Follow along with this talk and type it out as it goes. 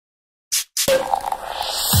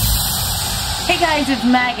Hey guys, it's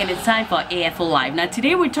Mag and it's time for AfoLive. Now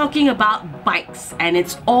today we're talking about bikes and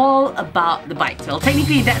it's all about the bikes. Well,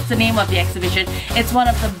 technically that's the name of the exhibition. It's one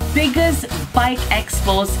of the biggest bike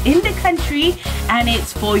expos in the country and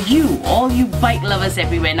it's for you, all you bike lovers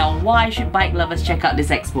everywhere. Now why should bike lovers check out this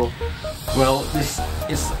expo? Well, this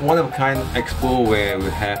is one-of-a-kind expo where we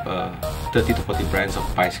have 30 to 40 brands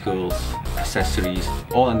of bicycles, accessories,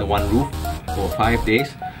 all under one roof for 5 days,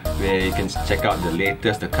 where you can check out the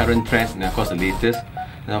latest, the current trends, and of course the latest.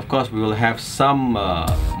 And of course we will have some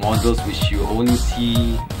models which you only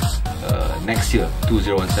see next year,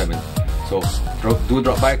 2017. So do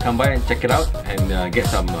drop by, come by and check it out and get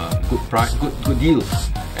some good deals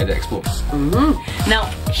at the expo. Now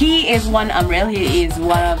he is Amirul. He is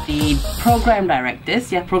one of the program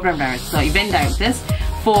directors, event directors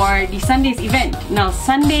for the Sunday's event. Now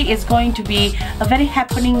Sunday is going to be a very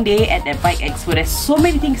happening day at the Bike Expo. There's so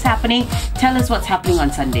many things happening. Tell us what's happening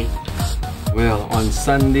on Sunday. Well, on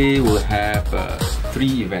Sunday we'll have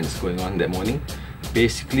 3 events going on that morning.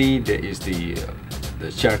 Basically, there is the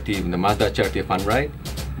Mazda Charity Fun Ride,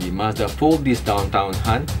 the Mazda Fold This Downtown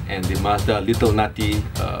Hunt, and the Mazda Little Nutty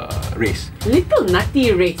Race. Little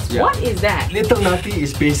Nutty Race? Yeah. What is that? Little Nutty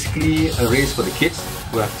is basically a race for the kids.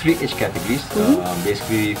 We have 3 age categories,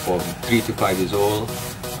 basically from 3 to 5 years old,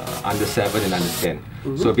 under 7 and under 10.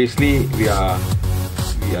 So basically we are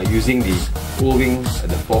using the O-Wing,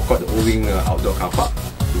 the forecourt, the O-Wing outdoor car park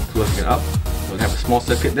to close it up. We'll have a small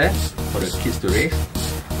circuit there for the kids to race.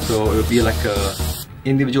 So it will be like a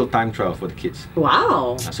individual time trial for the kids.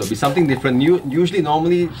 Wow! So it'll be something different.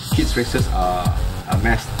 Normally kids races are a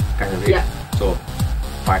mass kind of race. Yeah. So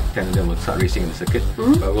 5, 10 of them will start racing in the circuit.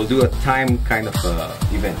 But we'll do a time kind of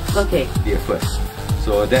event. Okay. Day first.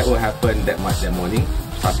 So that will happen that morning,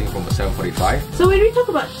 starting from 7:45. So when we talk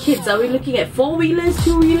about kids, are we looking at 4-wheelers,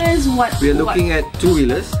 2-wheelers? What? We're looking at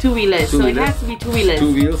 2-wheelers. 2-wheelers. So it has to be 2-wheelers.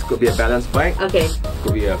 2 wheels, could be a balance bike. Okay.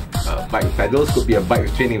 Could be a bike with pedals, could be a bike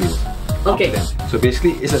with training wheels. Okay. So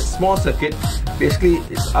basically, it's a small circuit. Basically,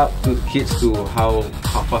 it's up to the kids to how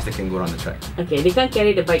fast they can go around the track. Okay, they can't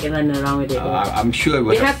carry the bike and run around with it. I'm sure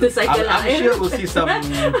we'll have to cycle. I'm sure we'll see some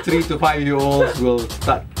 3 to 5-year-olds will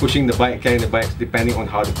start pushing the bike, carrying the bikes, depending on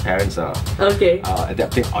how the parents are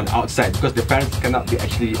adapting on outside, because the parents cannot be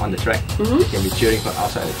actually on the track. They can be cheering from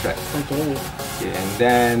outside the track. Okay. And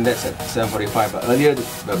then that's at 7:45.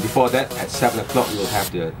 But before that, at 7 o'clock, we will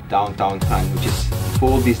have the downtown hunt, which is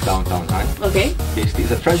Fold This Downtown Hunt. Okay. Basically,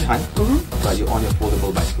 it's a treasure hunt, but you're on your foldable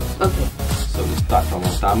bicycle. Okay. So we start from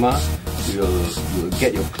Otama. You'll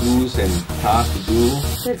get your clues and tasks to do.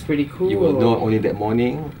 That's pretty cool. You will know only that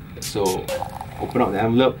morning. So open up the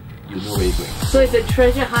envelope. You know where you're going. So it's a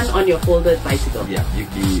treasure hunt on your folded bicycle. Yeah. You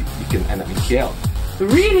can end up in KL.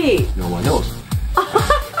 Really? No one knows.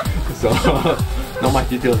 So not much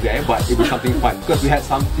details there, but it will be something fun because we had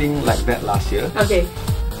something like that last year. Okay.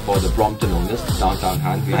 For the Brompton owners, downtown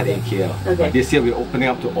hunt, we had it in KL. Okay. But this year we're opening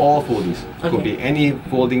up to all foldies. It could be any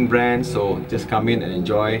folding brand, so just come in and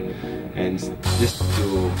enjoy, and just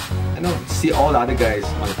to see all the other guys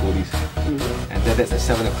on the foldies. And then that's at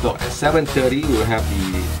 7 o'clock. At 7:30 we'll have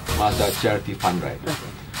the Mazda Charity Fun Ride. Okay.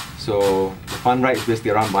 So the fun ride is basically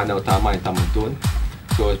around Bandar Utama and Taman Tun.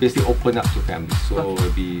 So it's basically open up to families. So it'll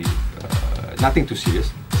be nothing too serious.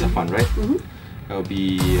 It's a fun ride. Will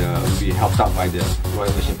be helped out by the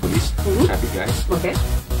Royal Malaysian Police, traffic guys. Okay.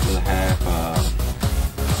 We'll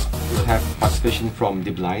have participation from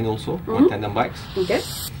the blind also on tandem bikes. Okay.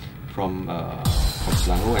 From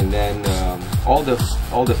Selangor, and then all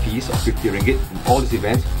the fees of 50 ringgit from all these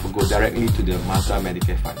events will go directly to the Mazda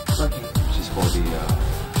Medicare Fund. Okay. Which is for the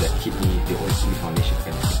ONC Foundation.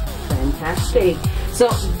 Fantastic. So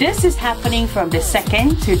this is happening from the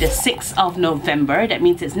 2nd to the 6th of November. That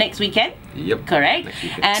means it's next weekend. Yep. Correct?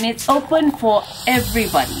 And it's open for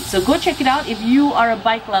everybody. So go check it out. If you are a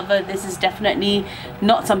bike lover, this is definitely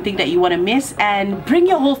not something that you want to miss. And bring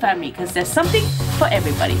your whole family because there's something for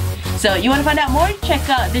everybody. So you want to find out more? Check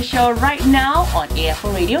out this show right now on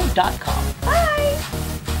AfoRadio.com. Bye!